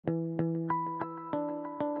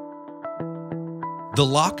The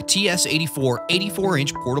LOCH TS84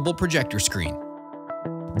 84-inch portable projector screen.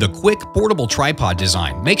 The quick, portable tripod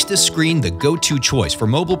design makes this screen the go-to choice for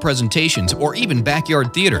mobile presentations or even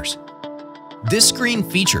backyard theaters. This screen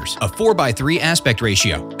features a 4:3 aspect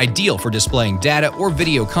ratio, ideal for displaying data or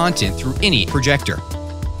video content through any projector.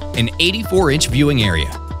 An 84-inch viewing area.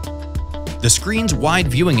 The screen's wide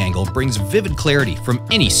viewing angle brings vivid clarity from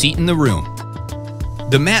any seat in the room.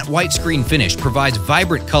 The matte white screen finish provides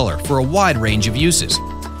vibrant color for a wide range of uses.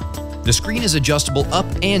 The screen is adjustable up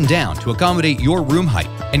and down to accommodate your room height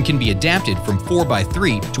and can be adapted from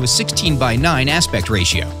 4:3 to a 16:9 aspect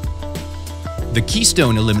ratio. The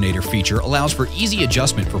Keystone Eliminator feature allows for easy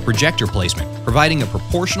adjustment for projector placement, providing a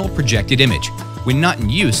proportional projected image. When not in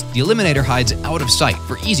use, the eliminator hides out of sight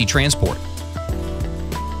for easy transport.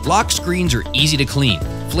 LOCH screens are easy to clean,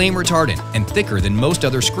 flame retardant, and thicker than most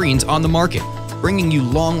other screens on the market, bringing you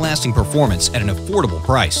long-lasting performance at an affordable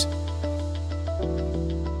price.